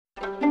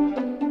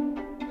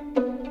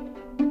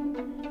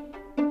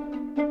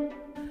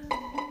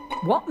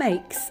What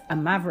makes a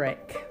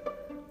maverick?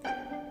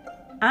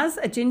 As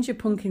a ginger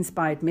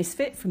punk-inspired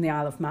misfit from the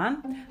Isle of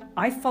Man,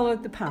 I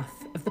followed the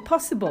path of the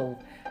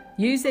possible,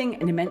 using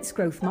an immense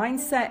growth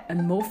mindset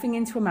and morphing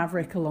into a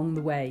maverick along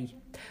the way.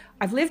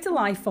 I've lived a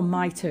life on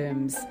my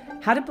terms,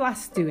 had a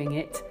blast doing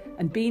it,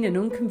 and been an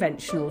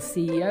unconventional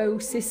CEO,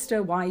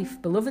 sister,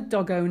 wife, beloved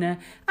dog owner,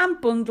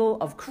 and bundle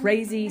of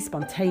crazy,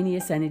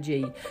 spontaneous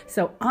energy.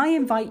 So I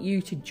invite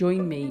you to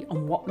join me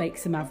on What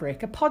Makes a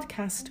Maverick, a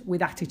podcast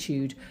with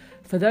attitude,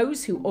 for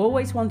those who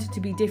always wanted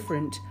to be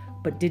different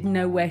but didn't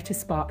know where to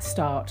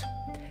start.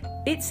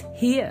 It's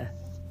here.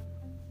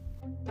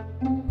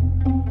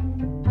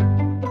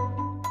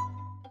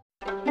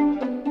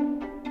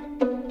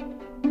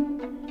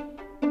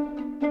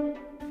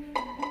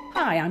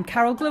 Hi, I'm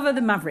Carol Glover,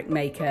 the Maverick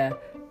Maker,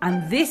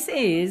 and this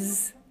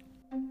is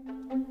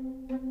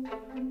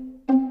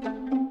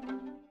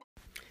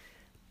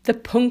the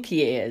punk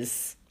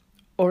years,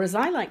 or as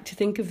I like to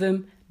think of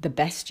them, the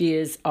best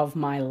years of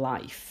my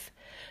life.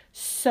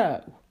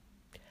 So,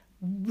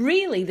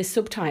 really the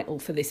subtitle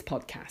for this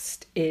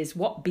podcast is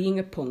what being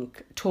a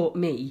punk taught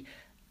me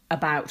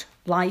about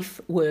life,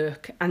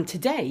 work, and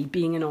today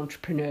being an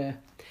entrepreneur.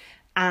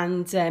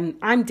 And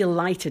I'm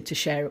delighted to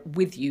share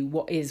with you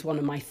what is one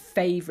of my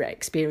favourite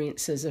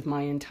experiences of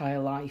my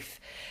entire life.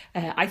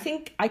 I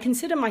think I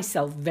consider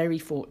myself very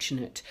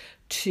fortunate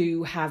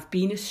to have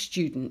been a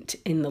student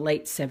in the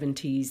late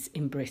 70s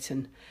in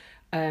Britain.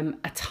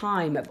 A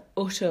time of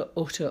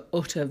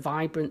utter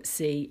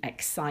vibrancy,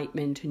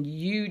 excitement, and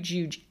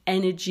huge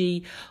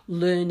energy,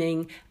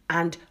 learning,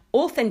 and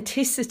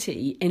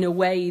authenticity in a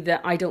way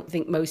that I don't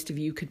think most of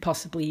you could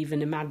possibly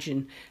even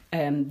imagine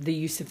the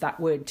use of that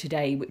word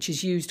today, which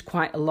is used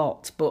quite a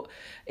lot, but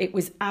it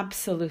was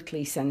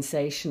absolutely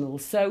sensational.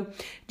 So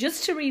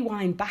just to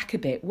rewind back a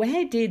bit,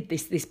 where did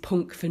this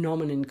punk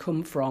phenomenon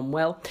come from?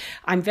 Well,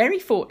 I'm very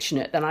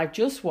fortunate that I've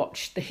just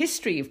watched The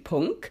History of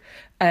Punk,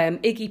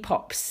 Iggy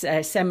Pop's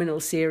seminal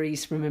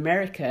series from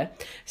America,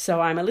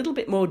 so I'm a little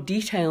bit more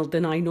detailed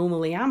than I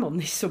normally am on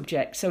this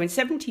subject. So in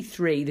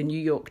 1973, the New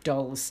York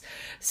Dolls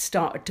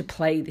started to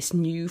play this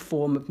new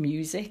form of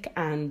music,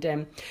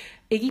 and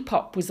Iggy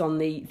Pop was on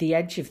the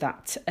edge of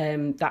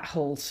that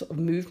whole sort of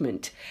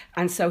movement,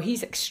 and so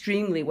he's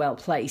extremely well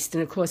placed.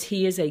 And of course,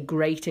 he is a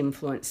great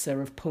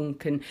influencer of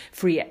punk and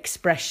free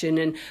expression,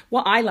 and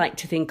what I like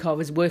to think of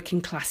as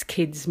working class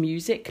kids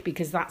music,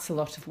 because that's a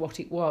lot of what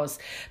it was.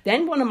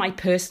 Then one of my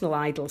personal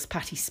idols,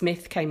 Patti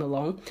Smith, came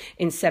along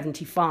in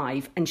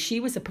 1975, and she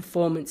was a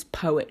performance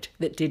poet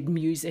that did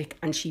music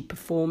and she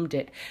performed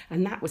it,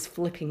 and that was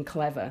flipping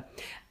clever.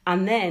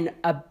 And then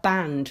a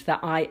band that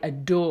I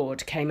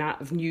adored came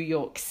out of New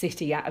York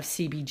City, out of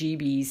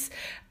CBGB's,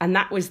 and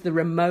that was the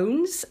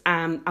Ramones,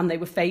 and they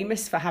were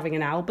famous for having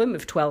an album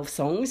of 12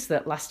 songs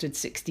that lasted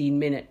 16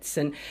 minutes.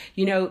 And,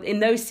 you know, in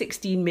those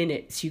 16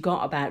 minutes, you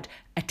got about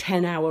a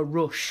 10-hour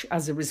rush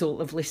as a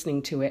result of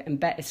listening to it, and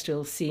better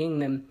still, seeing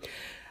them.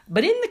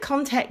 But in the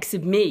context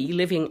of me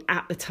living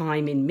at the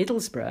time in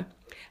Middlesbrough,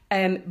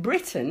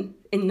 Britain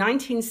in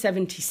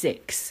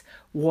 1976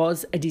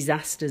 was a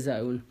disaster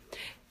zone.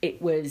 It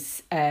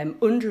was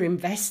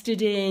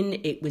underinvested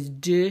in, it was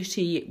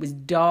dirty, it was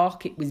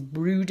dark, it was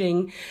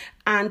brooding.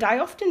 And I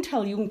often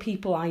tell young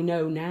people I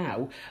know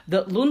now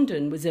that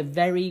London was a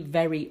very,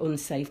 very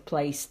unsafe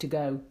place to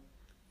go.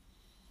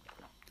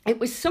 It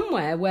was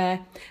somewhere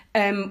where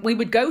we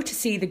would go to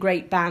see the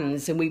great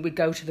bands, and we would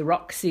go to the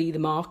Roxy, the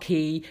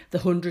Marquee, the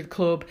 100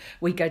 Club.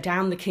 We'd go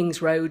down the King's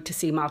Road to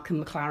see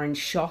Malcolm McLaren's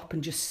shop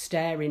and just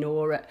stare in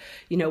awe at,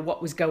 you know, what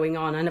was going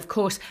on. And of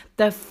course,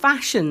 the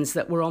fashions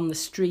that were on the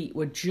street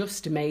were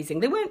just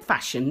amazing. They weren't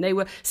fashion, they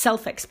were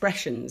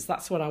self-expressions.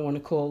 That's what I want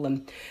to call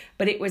them.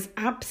 But it was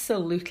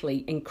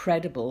absolutely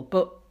incredible.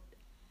 But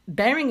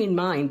bearing in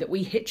mind that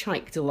we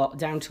hitchhiked a lot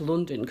down to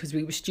London because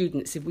we were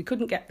students, if we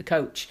couldn't get the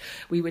coach,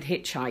 we would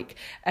hitchhike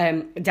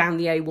down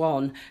the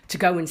A1 to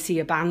go and see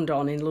a band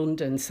on in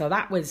London. So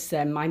that was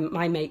my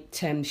mate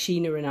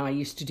Sheena and I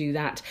used to do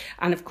that.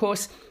 And of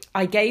course,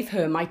 I gave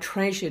her my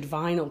treasured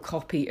vinyl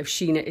copy of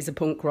Sheena is a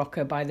Punk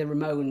Rocker by the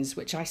Ramones,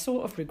 which I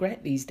sort of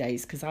regret these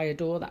days because I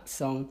adore that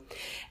song.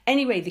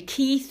 Anyway, the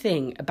key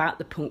thing about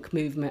the punk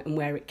movement and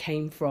where it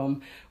came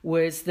from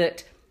was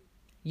that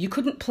you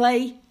couldn't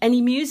play any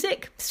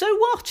music, so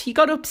what? You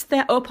got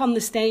up on the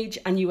stage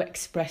and you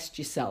expressed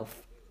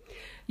yourself.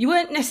 You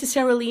weren't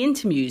necessarily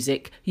into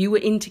music, you were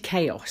into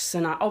chaos.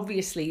 And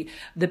obviously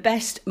the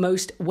best,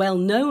 most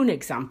well-known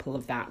example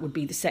of that would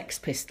be the Sex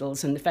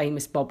Pistols and the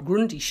famous Bob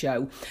Grundy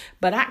Show.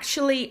 But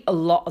actually a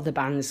lot of the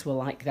bands were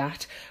like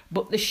that.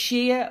 But the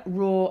sheer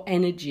raw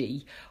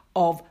energy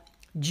of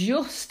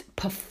just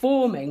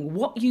performing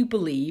what you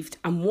believed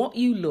and what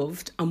you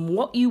loved and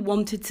what you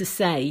wanted to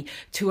say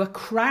to a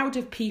crowd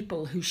of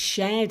people who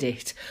shared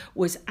it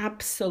was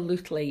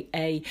absolutely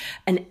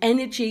an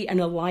energy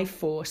and a life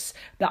force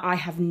that I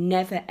have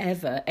never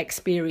ever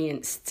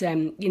experienced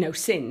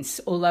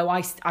since, although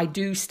I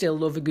do still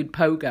love a good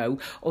pogo,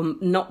 or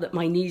not that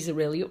my knees are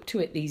really up to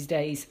it these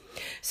days.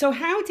 So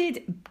how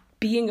did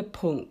being a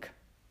punk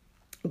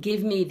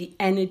give me the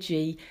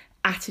energy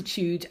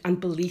attitude and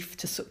belief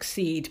to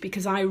succeed,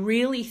 because I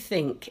really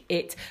think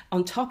it,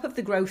 on top of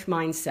the growth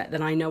mindset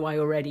that I know I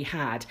already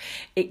had,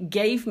 it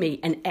gave me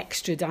an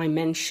extra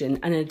dimension,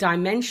 and a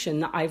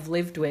dimension that I've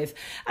lived with.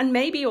 And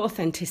maybe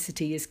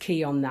authenticity is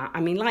key on that. I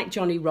mean, like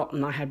Johnny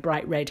Rotten, I had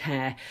bright red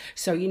hair,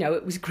 so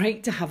it was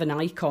great to have an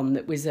icon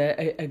that was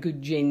a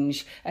good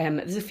ginge.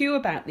 There's a few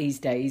about these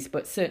days,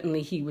 but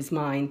certainly he was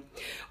mine.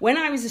 When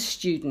I was a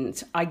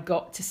student, I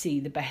got to see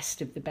the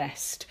best of the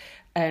best.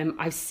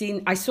 I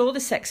saw the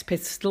Sex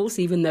Pistols,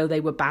 even though they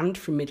were banned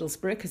from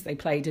Middlesbrough because they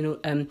played in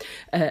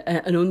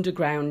an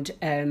underground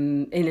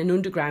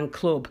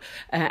club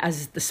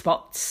as the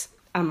Spots.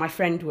 And my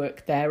friend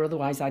worked there,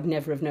 otherwise I'd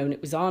never have known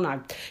it was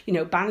on.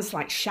 Bands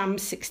like Sham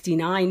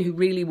 69, who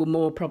really were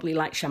more probably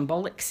like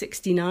Shambolic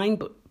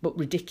 69, but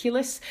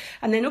ridiculous.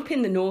 And then up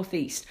in the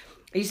northeast,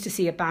 I used to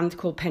see a band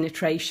called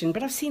Penetration,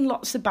 but I've seen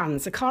lots of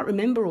bands. I can't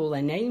remember all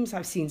their names.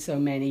 I've seen so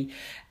many.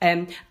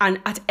 And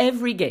at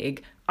every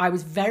gig, I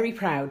was very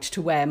proud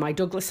to wear my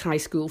Douglas High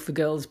School for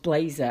Girls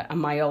blazer and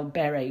my old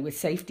beret with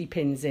safety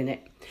pins in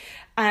it.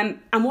 And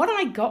what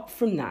I got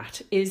from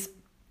that is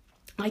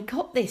I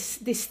got this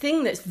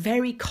thing that's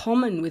very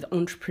common with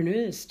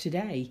entrepreneurs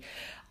today.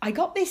 I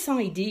got this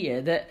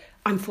idea that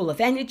I'm full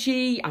of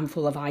energy, I'm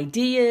full of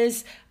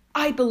ideas,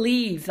 I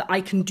believe that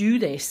I can do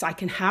this, I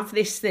can have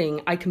this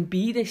thing, I can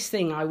be this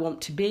thing I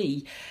want to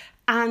be.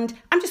 And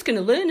I'm just going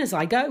to learn as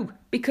I go,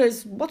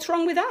 because what's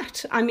wrong with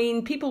that? I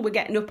mean, people were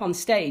getting up on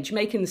stage,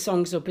 making the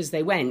songs up as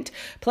they went,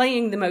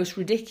 playing the most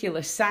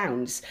ridiculous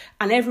sounds,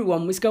 and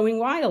everyone was going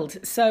wild.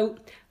 So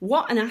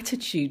what an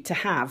attitude to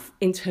have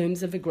in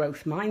terms of a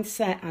growth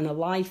mindset and a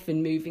life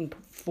and moving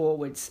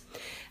forwards.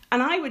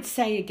 And I would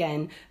say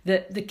again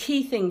that the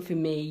key thing for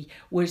me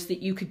was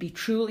that you could be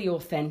truly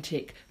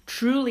authentic,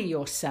 truly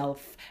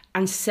yourself,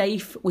 and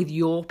safe with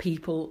your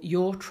people,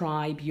 your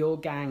tribe, your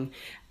gang.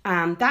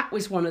 And that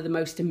was one of the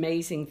most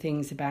amazing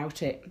things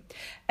about it.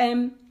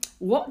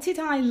 What did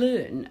I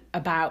learn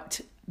about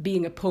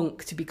being a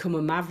punk to become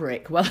a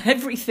maverick? Well,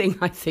 everything,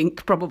 I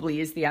think, probably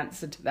is the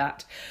answer to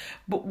that.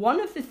 But one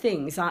of the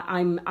things,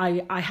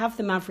 I have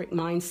the maverick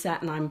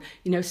mindset, and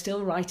I'm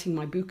still writing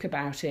my book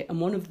about it. And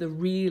one of the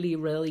really,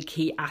 really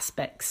key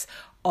aspects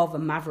of a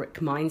maverick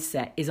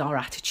mindset is our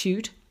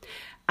attitude.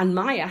 And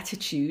my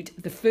attitude,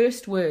 the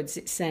first words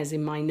it says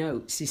in my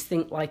notes is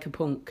think like a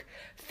punk.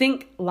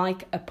 Think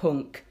like a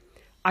punk.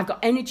 I've got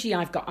energy,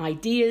 I've got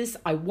ideas,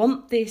 I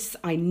want this,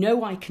 I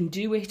know I can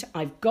do it,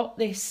 I've got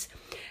this.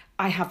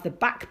 I have the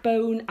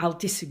backbone, I'll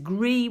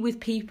disagree with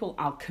people,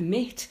 I'll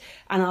commit,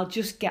 and I'll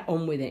just get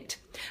on with it.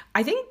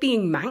 I think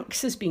being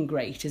Manx has been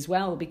great as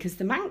well, because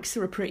the Manx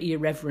are a pretty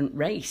irreverent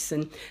race,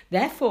 and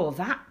therefore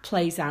that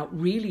plays out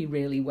really,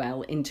 really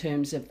well in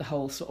terms of the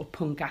whole sort of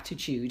punk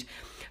attitude.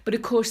 But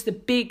of course, the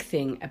big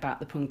thing about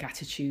the punk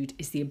attitude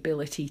is the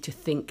ability to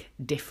think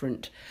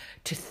different,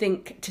 to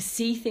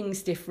see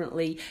things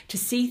differently, to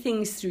see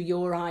things through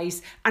your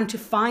eyes, and to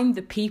find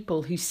the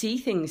people who see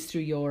things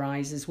through your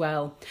eyes as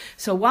well.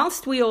 So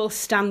whilst we all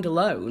stand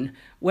alone,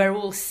 we're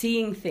all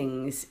seeing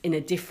things in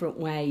a different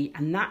way,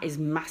 and that is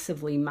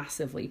massively,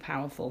 massively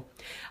powerful.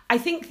 I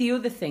think the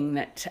other thing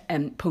that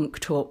punk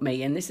taught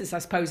me, and this is, I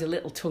suppose, a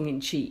little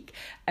tongue-in-cheek,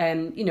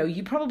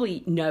 you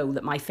probably know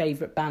that my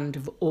favourite band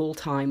of all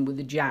time were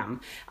The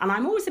Jam, and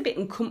I'm always a bit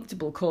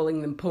uncomfortable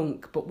calling them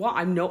punk, but what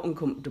I'm not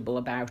uncomfortable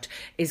about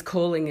is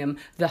calling them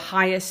the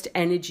highest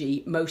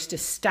energy, most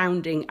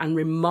astounding and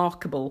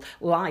remarkable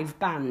live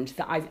band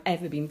that I've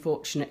ever been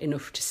fortunate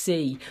enough to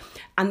see.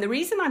 And the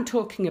reason I'm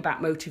talking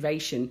about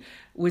motivation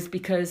was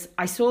because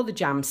I saw The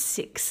Jam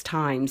 6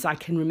 times. I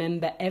can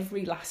remember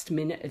every last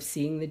minute of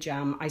seeing The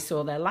Jam. I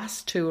saw their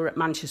last tour at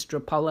Manchester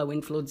Apollo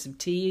in floods of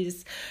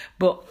tears,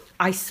 but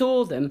I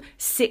saw them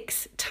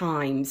 6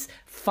 times.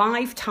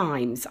 5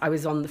 times I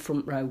was on the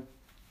front row.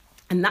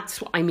 And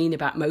that's what I mean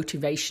about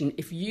motivation.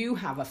 If you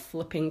have a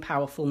flipping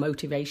powerful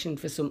motivation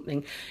for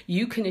something,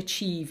 you can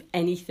achieve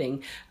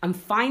anything. And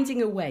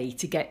finding a way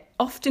to get,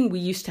 often we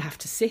used to have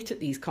to sit at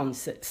these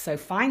concerts, so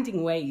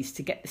finding ways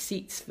to get the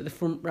seats for the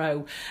front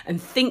row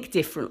and think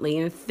differently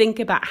and think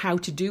about how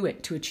to do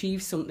it to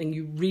achieve something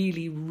you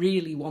really,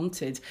 really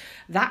wanted,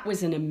 that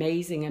was an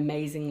amazing,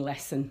 amazing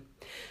lesson.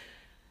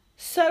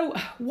 So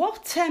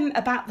what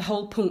about the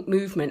whole punk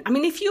movement? I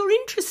mean, if you're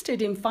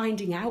interested in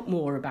finding out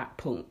more about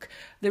punk,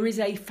 there is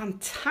a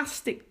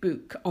fantastic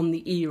book on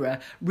the era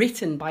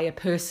written by a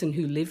person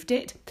who lived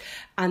it.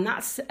 And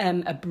that's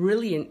a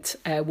brilliant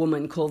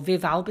woman called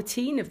Viv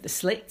Albertine of the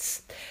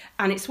Slits.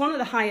 And it's one of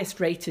the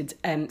highest rated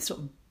sort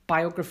of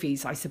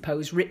biographies, I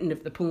suppose, written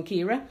of the punk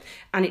era.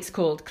 And it's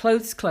called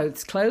Clothes,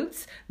 Clothes,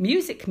 Clothes,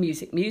 Music,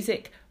 Music,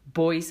 Music,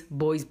 Boys,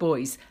 Boys,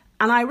 Boys.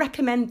 And I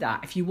recommend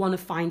that if you want to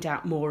find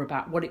out more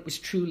about what it was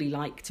truly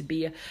like to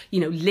be,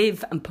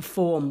 live and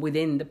perform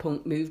within the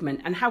punk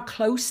movement, and how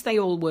close they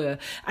all were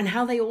and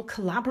how they all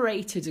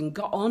collaborated and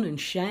got on and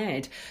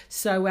shared.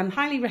 So I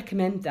highly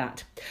recommend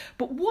that.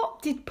 But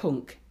what did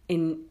punk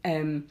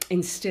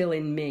instill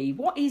in me?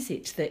 What is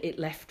it that it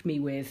left me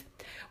with?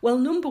 Well,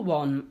 number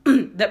one,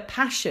 that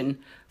passion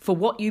for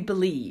what you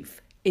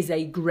believe is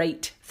a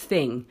great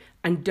thing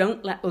and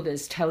don't let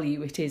others tell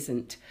you it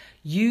isn't.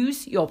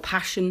 Use your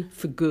passion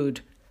for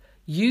good.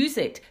 Use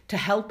it to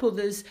help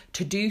others,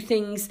 to do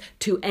things,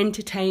 to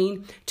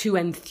entertain, to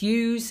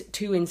enthuse,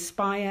 to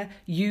inspire.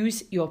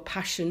 Use your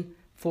passion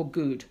for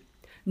good.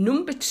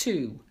 Number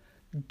 2,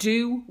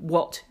 do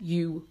what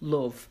you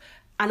love.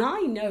 And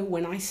I know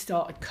when I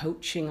started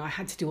coaching, I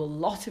had to do a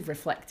lot of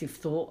reflective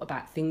thought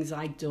about things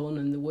I'd done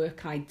and the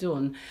work I'd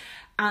done.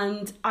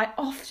 And I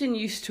often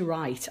used to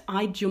write,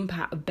 I jump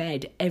out of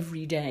bed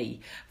every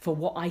day for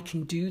what I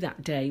can do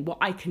that day, what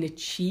I can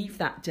achieve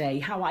that day,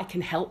 how I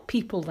can help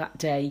people that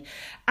day.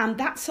 And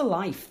that's a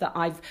life that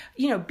I've,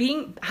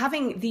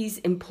 having these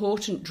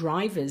important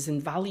drivers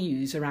and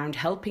values around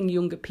helping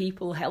younger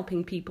people,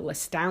 helping people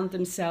astound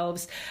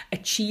themselves,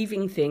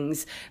 achieving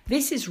things.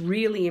 This is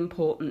really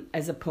important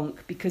as a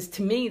punk because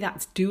to me,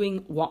 that's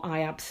doing what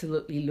I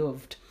absolutely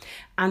loved.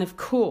 And of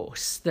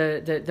course,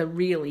 the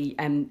really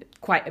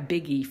quite a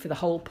biggie for the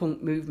whole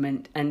punk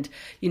movement, and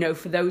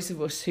for those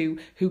of us who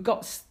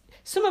got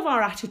some of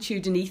our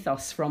attitude and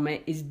ethos from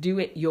it, is do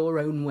it your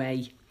own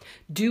way.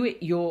 Do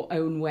it your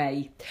own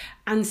way.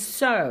 And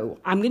so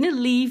I'm going to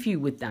leave you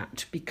with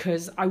that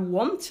because I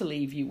want to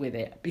leave you with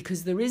it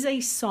because there is a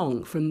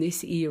song from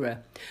this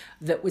era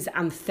that was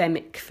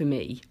anthemic for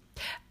me.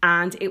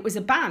 And it was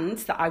a band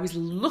that I was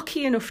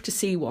lucky enough to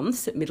see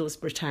once at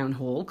Middlesbrough Town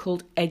Hall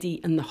called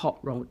Eddie and the Hot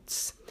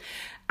Rods.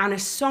 And a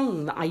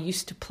song that I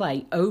used to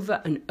play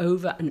over and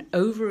over and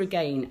over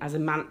again as a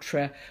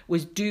mantra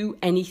was do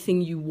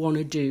anything you want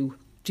to do.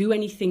 Do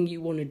anything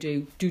you want to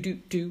do.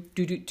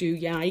 Do.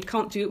 Yeah, you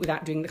can't do it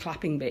without doing the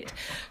clapping bit.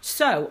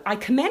 So I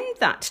commend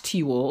that to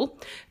you all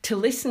to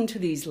listen to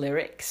these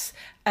lyrics.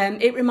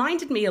 It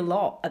reminded me a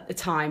lot at the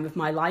time of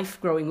my life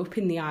growing up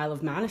in the Isle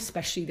of Man,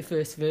 especially the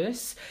first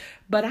verse.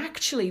 But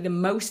actually the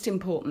most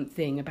important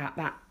thing about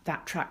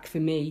that track for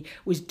me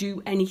was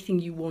do anything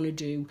you want to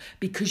do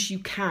because you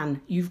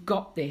can. You've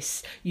got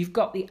this. You've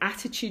got the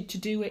attitude to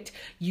do it.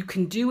 You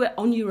can do it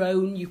on your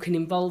own. You can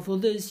involve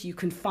others. You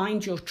can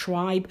find your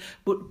tribe,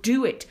 but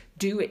do it.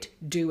 Do it,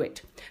 do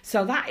it.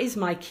 So that is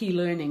my key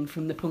learning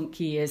from the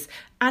punk years.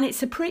 And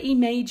it's a pretty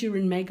major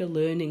and mega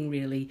learning,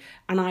 really.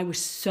 And I was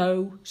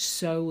so,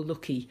 so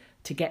lucky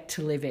to get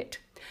to live it.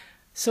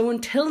 So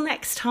until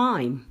next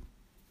time,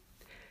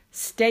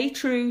 stay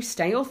true,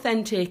 stay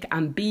authentic,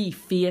 and be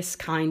fierce,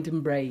 kind,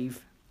 and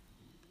brave.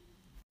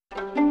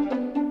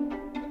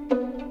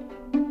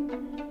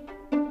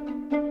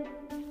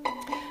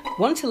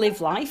 Want to live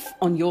life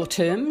on your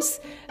terms?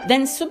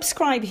 Then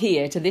subscribe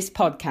here to this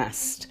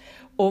podcast.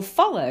 Or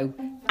follow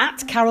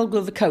 @Carol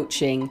Glover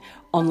Coaching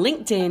on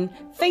LinkedIn,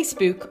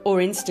 Facebook or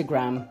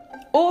Instagram.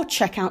 Or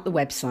check out the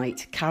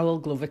website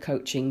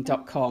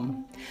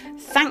carolglovercoaching.com.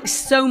 Thanks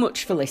so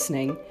much for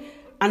listening.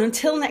 And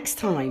until next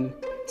time,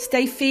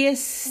 stay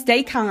fierce,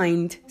 stay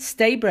kind,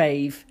 stay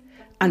brave,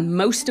 and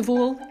most of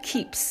all,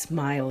 keep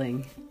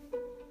smiling.